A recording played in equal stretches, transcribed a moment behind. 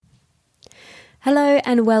Hello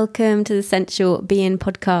and welcome to the Sensual Being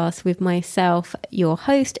podcast with myself, your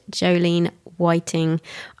host, Jolene Whiting.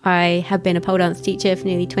 I have been a pole dance teacher for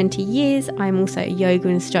nearly 20 years. I'm also a yoga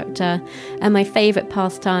instructor, and my favourite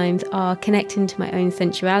pastimes are connecting to my own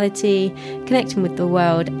sensuality, connecting with the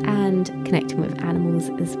world, and connecting with animals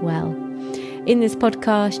as well. In this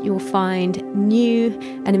podcast, you'll find new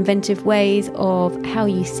and inventive ways of how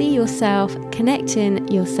you see yourself, connecting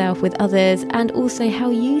yourself with others, and also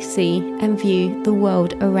how you see and view the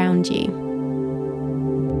world around you.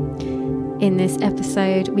 In this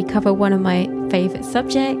episode, we cover one of my favourite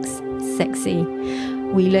subjects, sexy.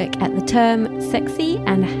 We look at the term sexy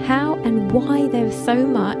and how and why there is so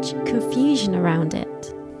much confusion around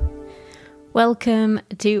it. Welcome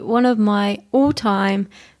to one of my all-time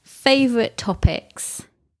favourite topics,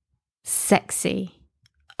 sexy.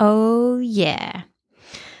 Oh yeah.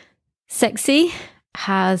 Sexy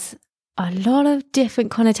has a lot of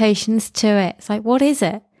different connotations to it. It's like, what is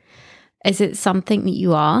it? Is it something that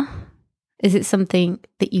you are? Is it something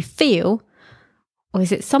that you feel? Or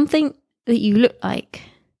is it something that you look like?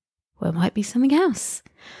 Or it might be something else.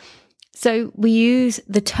 So we use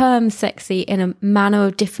the term sexy in a manner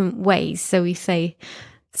of different ways. So we say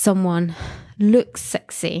someone looks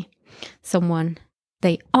sexy,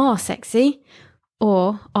 they are sexy,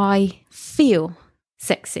 or I feel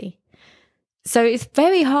sexy. So it's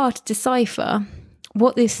very hard to decipher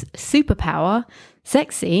what this superpower,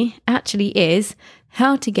 sexy, actually is,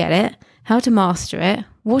 how to get it, how to master it,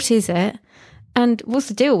 what is it, and what's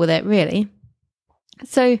the deal with it, really.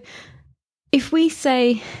 So if we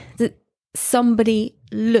say that somebody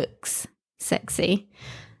looks sexy,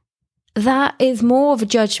 that is more of a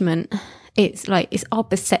judgment. It's our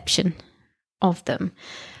perception of them.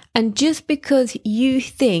 And just because you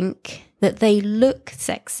think that they look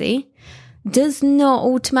sexy does not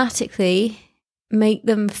automatically make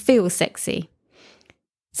them feel sexy.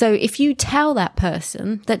 So if you tell that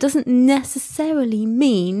person, that doesn't necessarily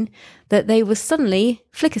mean that they will suddenly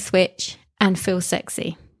flick a switch and feel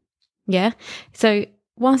sexy. Yeah? So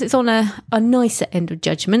whilst it's on a nicer end of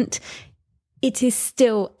judgment, it is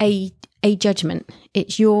still a judgment.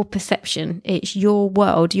 It's your perception. It's your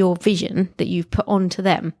world, your vision that you've put onto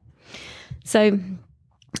them. So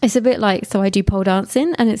it's a bit like, so I do pole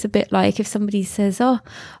dancing, and it's a bit like if somebody says,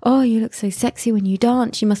 oh, you look so sexy when you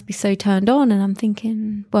dance, you must be so turned on. And I'm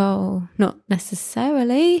thinking, well, not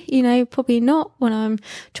necessarily, probably not. When I'm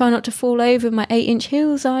trying not to fall over in my 8-inch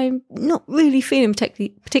heels, I'm not really feeling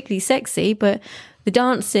particularly sexy, but the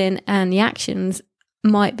dancing and the actions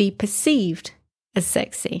might be perceived as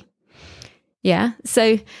sexy. Yeah.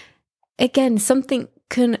 So again, something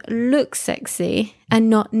can look sexy and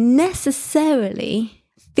not necessarily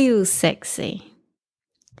feel sexy.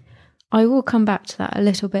 I will come back to that a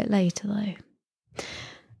little bit later though.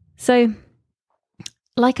 So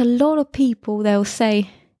like a lot of people, they'll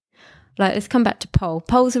say, let's come back to pole.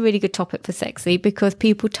 Pole's a really good topic for sexy because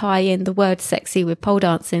people tie in the word sexy with pole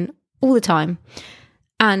dancing all the time.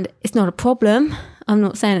 And it's not a problem. I'm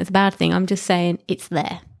not saying it's a bad thing. I'm just saying it's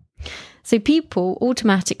there. So people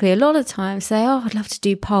automatically, a lot of times say, I'd love to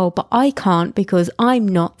do pole, but I can't because I'm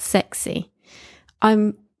not sexy.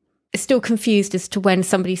 I'm still confused as to when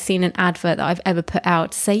somebody's seen an advert that I've ever put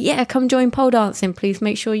out to say, yeah, come join pole dancing. Please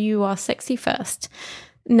make sure you are sexy first.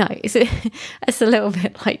 No, it's a little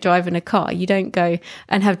bit like driving a car. You don't go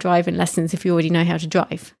and have driving lessons if you already know how to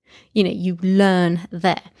drive. You learn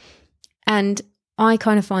there. And I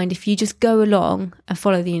kind of find if you just go along and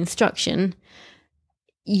follow the instruction,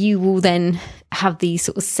 you will then have these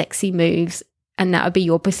sort of sexy moves, and that would be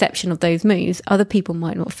your perception of those moves. Other people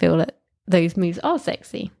might not feel that those moves are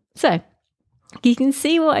sexy. So you can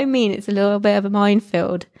see what I mean. It's a little bit of a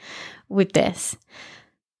minefield with this.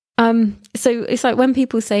 So it's like when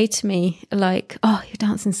people say to me like, oh, you're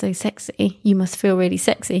dancing so sexy, you must feel really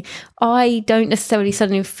sexy. I don't necessarily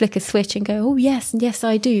suddenly flick a switch and go, oh yes,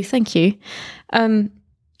 I do, thank you.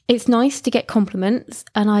 It's nice to get compliments,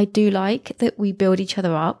 and I do like that we build each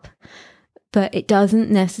other up, but it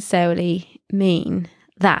doesn't necessarily mean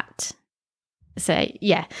that. So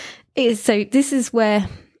yeah, so this is where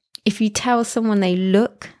if you tell someone they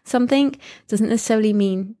look something, doesn't necessarily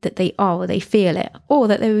mean that they are or they feel it, or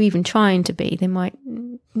that they were even trying to be. They might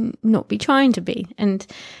not be trying to be. And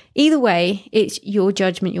either way, it's your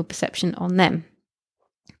judgment, your perception on them.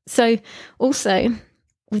 So also,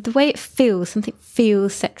 with the way it feels, something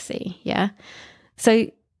feels sexy, yeah?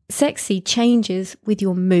 So sexy changes with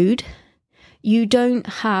your mood. You don't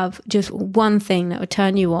have just one thing that will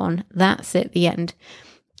turn you on. That's it, the end.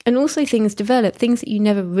 And also things develop, things that you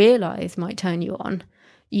never realise might turn you on.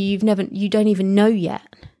 You don't even know yet.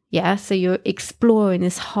 Yeah, so you're exploring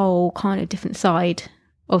this whole kind of different side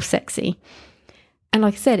of sexy. And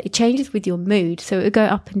like I said, it changes with your mood. So it will go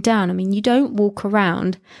up and down. I mean, you don't walk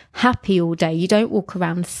around happy all day. You don't walk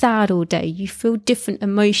around sad all day. You feel different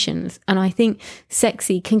emotions. And I think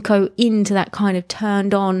sexy can go into that kind of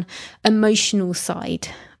turned on emotional side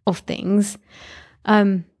of things.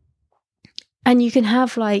 And you can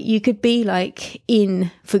have you could be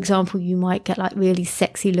for example, you might get really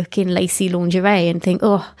sexy looking lacy lingerie and think,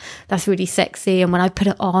 oh, that's really sexy. And when I put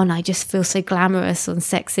it on, I just feel so glamorous and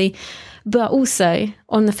sexy. But also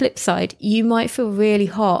on the flip side, you might feel really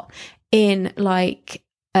hot in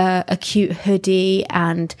a cute hoodie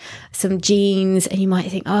and some jeans. And you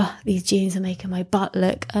might think, oh, these jeans are making my butt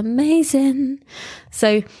look amazing.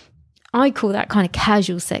 So I call that kind of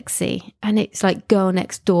casual sexy, and it's like girl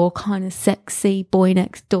next door kind of sexy, boy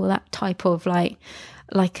next door, that type of like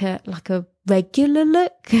a regular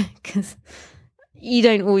look, because you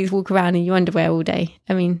don't always walk around in your underwear all day.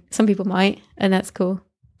 I mean, some people might, and that's cool,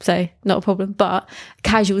 so not a problem. But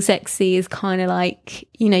casual sexy is kind of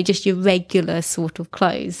just your regular sort of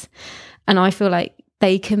clothes, and I feel like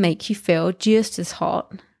they can make you feel just as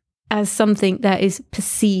hot as something that is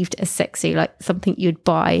perceived as sexy, like something you'd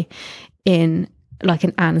buy in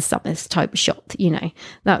an Ann Summers type of shop,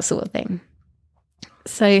 that sort of thing.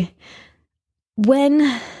 So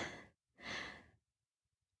when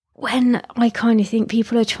I kind of think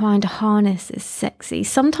people are trying to harness this sexy,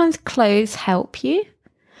 sometimes clothes help you.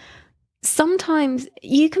 Sometimes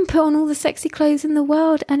you can put on all the sexy clothes in the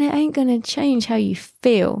world and it ain't going to change how you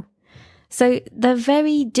feel. So they're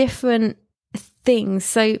very different things.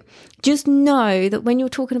 So just know that when you're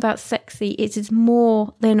talking about sexy, it is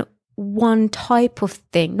more than one type of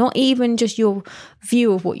thing, not even just your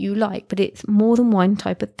view of what you like, but it's more than one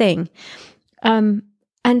type of thing. And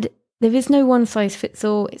there is no one size fits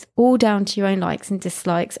all. It's all down to your own likes and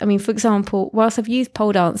dislikes. I mean, for example, whilst I've used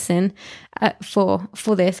pole dancing for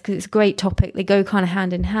this, because it's a great topic, they go kind of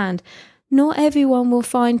hand in hand, not everyone will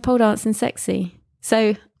find pole dancing sexy.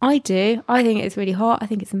 So I do. I think it's really hot. I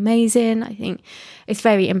think it's amazing. I think it's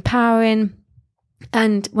very empowering.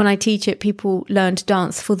 And when I teach it, people learn to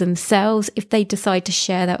dance for themselves. If they decide to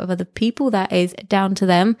share that with other people, that is down to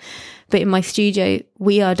them. But in my studio,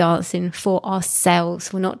 we are dancing for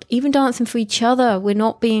ourselves. We're not even dancing for each other. We're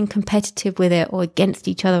not being competitive with it or against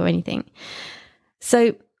each other or anything.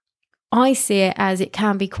 So I see it as it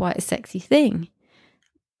can be quite a sexy thing.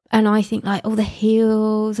 And I think all the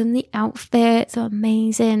heels and the outfits are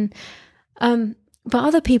amazing. But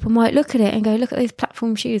other people might look at it and go, look at those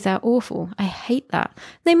platform shoes, they're awful. I hate that.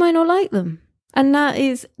 They might not like them. And that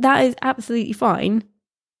is absolutely fine.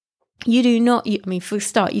 You do not, for a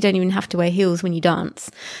start, you don't even have to wear heels when you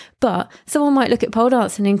dance. But someone might look at pole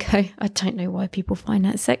dancing and go, I don't know why people find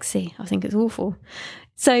that sexy. I think it's awful.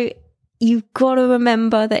 So you've got to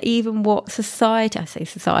remember that even what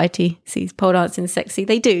society sees pole dancing sexy,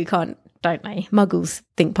 they do, don't they? Muggles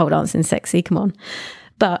think pole dancing sexy, come on.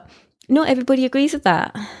 But not everybody agrees with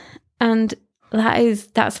that. And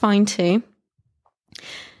that's fine too.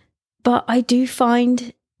 But I do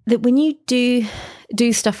find that when you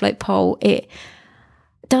do stuff like pole, it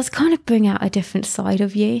does kind of bring out a different side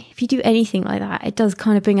of you. If you do anything like that, it does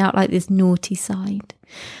kind of bring out this naughty side.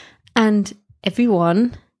 And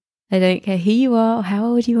everyone, I don't care who you are or how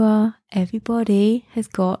old you are, everybody has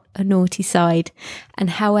got a naughty side. And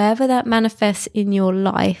however that manifests in your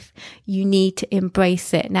life, you need to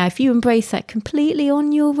embrace it. Now, if you embrace that completely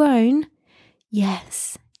on your own,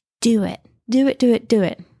 yes, do it. Do it, do it, do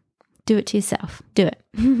it. Do it to yourself. Do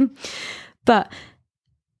it. But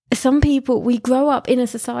some people, we grow up in a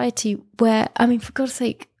society where, for God's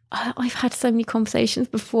sake, I've had so many conversations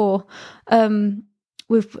before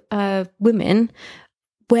with women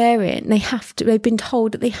they've been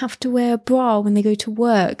told that they have to wear a bra when they go to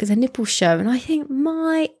work because their nipples show. And I think,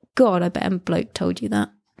 my God, I bet a bloke told you that.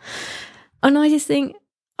 And I just think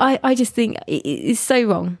it's so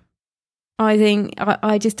wrong.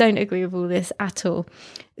 I just don't agree with all this at all.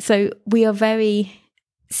 So we are very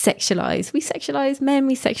sexualized. We sexualize men,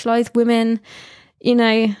 we sexualize women.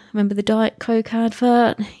 Remember the Diet Coke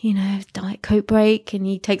advert? Diet Coke break, and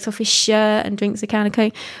he takes off his shirt and drinks a can of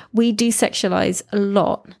Coke. We do sexualize a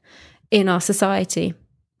lot in our society.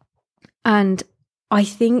 And I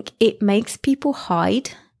think it makes people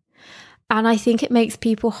hide. And I think it makes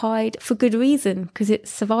people hide for good reason, because it's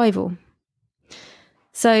survival.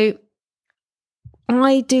 So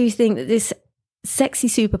I do think that this sexy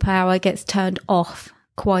superpower gets turned off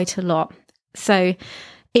quite a lot. So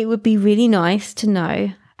it would be really nice to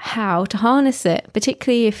know how to harness it,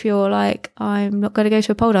 particularly if you're like, I'm not going to go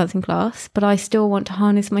to a pole dancing class, but I still want to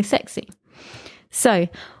harness my sexy. So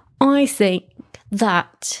I think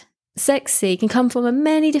that sexy can come from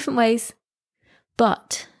many different ways,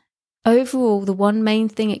 but overall, the one main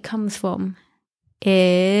thing it comes from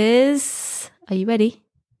is, are you ready?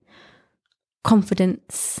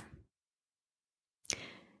 Confidence.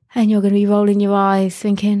 And you're going to be rolling your eyes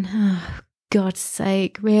thinking, oh, God's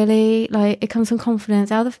sake, really? Like, it comes from confidence.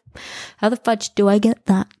 How the fudge do I get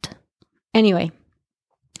that? Anyway,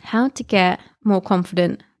 how to get more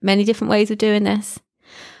confident. Many different ways of doing this.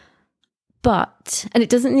 And it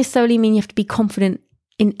doesn't necessarily mean you have to be confident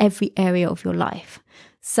in every area of your life.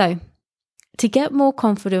 So, to get more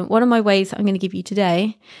confident, one of my ways that I'm going to give you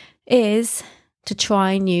today is to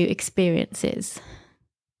try new experiences.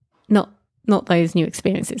 Not those new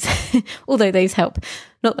experiences, although those help.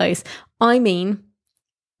 Not those. I mean,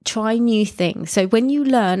 try new things. So when you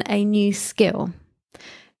learn a new skill,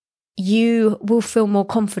 you will feel more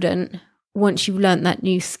confident once you've learned that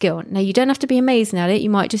new skill. Now, you don't have to be amazing at it. You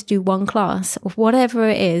might just do one class of whatever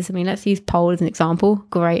it is. I mean, let's use pole as an example.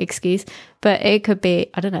 Great excuse. But it could be,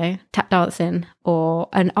 I don't know, tap dancing or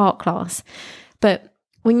an art class. But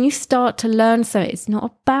when you start to learn something, it's not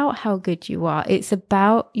about how good you are. It's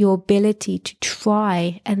about your ability to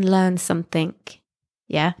try and learn something.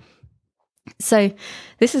 Yeah. So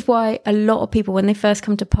this is why a lot of people, when they first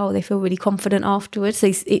come to pole, they feel really confident afterwards.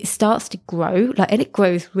 So it starts to grow, and it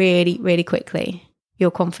grows really, really quickly,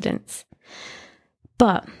 your confidence.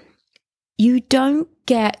 But you don't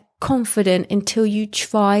get confident until you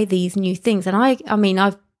try these new things. And I mean,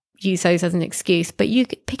 I've use those as an excuse, but you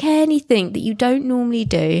could pick anything that you don't normally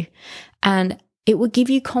do, and it will give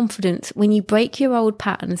you confidence when you break your old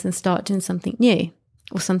patterns and start doing something new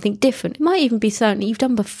or something different. It might even be something you've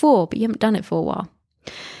done before, but you haven't done it for a while.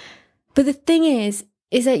 But the thing is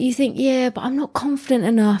that you think, yeah, but I'm not confident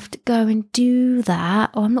enough to go and do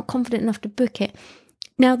that, or I'm not confident enough to book it.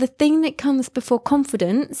 Now, the thing that comes before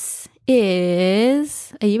confidence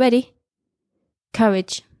is, are you ready?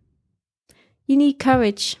 Courage. You need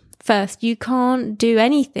courage. First, you can't do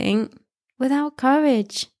anything without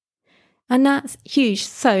courage. And that's huge.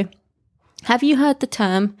 So, have you heard the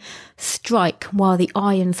term strike while the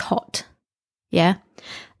iron's hot? Yeah.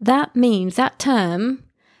 That term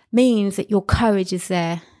means that your courage is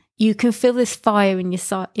there. You can feel this fire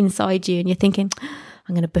inside you, and you're thinking,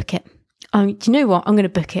 I'm going to book it. Do you know what? I'm going to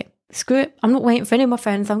book it. Screw it. I'm not waiting for any of my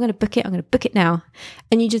friends. I'm going to book it. I'm going to book it now.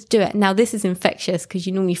 And you just do it. Now, this is infectious because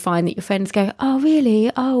you normally find that your friends go, oh, really?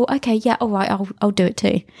 Oh, okay. Yeah. All right. I'll do it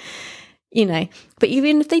too. But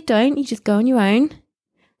even if they don't, you just go on your own.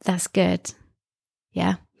 That's good.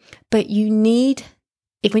 Yeah. But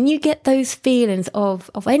when you get those feelings of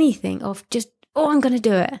anything, of just, I'm going to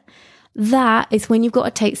do it. That is when you've got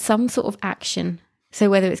to take some sort of action. So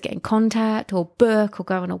whether it's get in contact or book or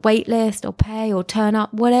go on a wait list or pay or turn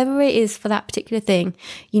up, whatever it is for that particular thing,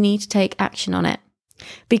 you need to take action on it.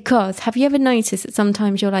 Because have you ever noticed that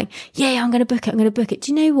sometimes you're like, yeah, I'm going to book it.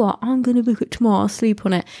 Do you know what? I'm going to book it tomorrow. I'll sleep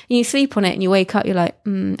on it. And you sleep on it and you wake up, you're like,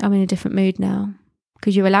 I'm in a different mood now.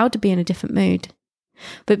 Because you're allowed to be in a different mood.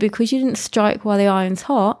 But because you didn't strike while the iron's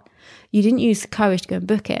hot, you didn't use the courage to go and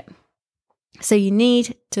book it. So you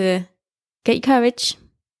need to get your courage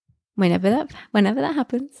whenever that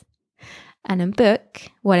happens, and then book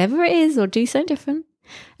whatever it is or do something different.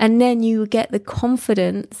 And then you get the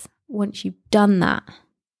confidence once you've done that.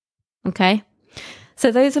 Okay? So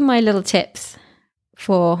those are my little tips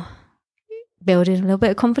for building a little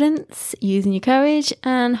bit of confidence, using your courage,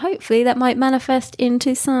 and hopefully that might manifest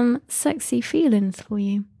into some sexy feelings for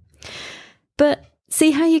you. But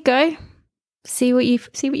see how you go. See what you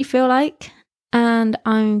feel like. And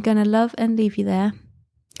I'm going to love and leave you there.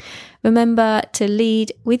 Remember to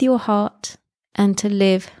lead with your heart and to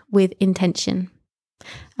live with intention.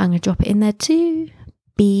 I'm going to drop it in there too.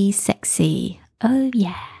 Be sexy. Oh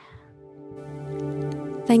yeah.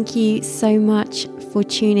 Thank you so much for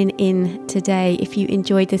tuning in today. If you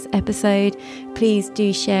enjoyed this episode, please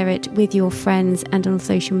do share it with your friends and on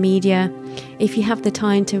social media. If you have the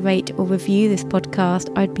time to rate or review this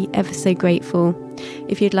podcast, I'd be ever so grateful.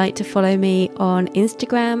 If you'd like to follow me on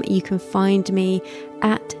Instagram, you can find me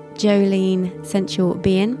at Jolene Sensual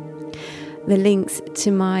Being. The links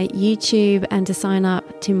to my YouTube and to sign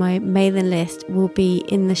up to my mailing list will be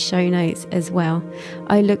in the show notes as well.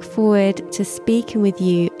 I look forward to speaking with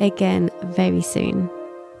you again very soon.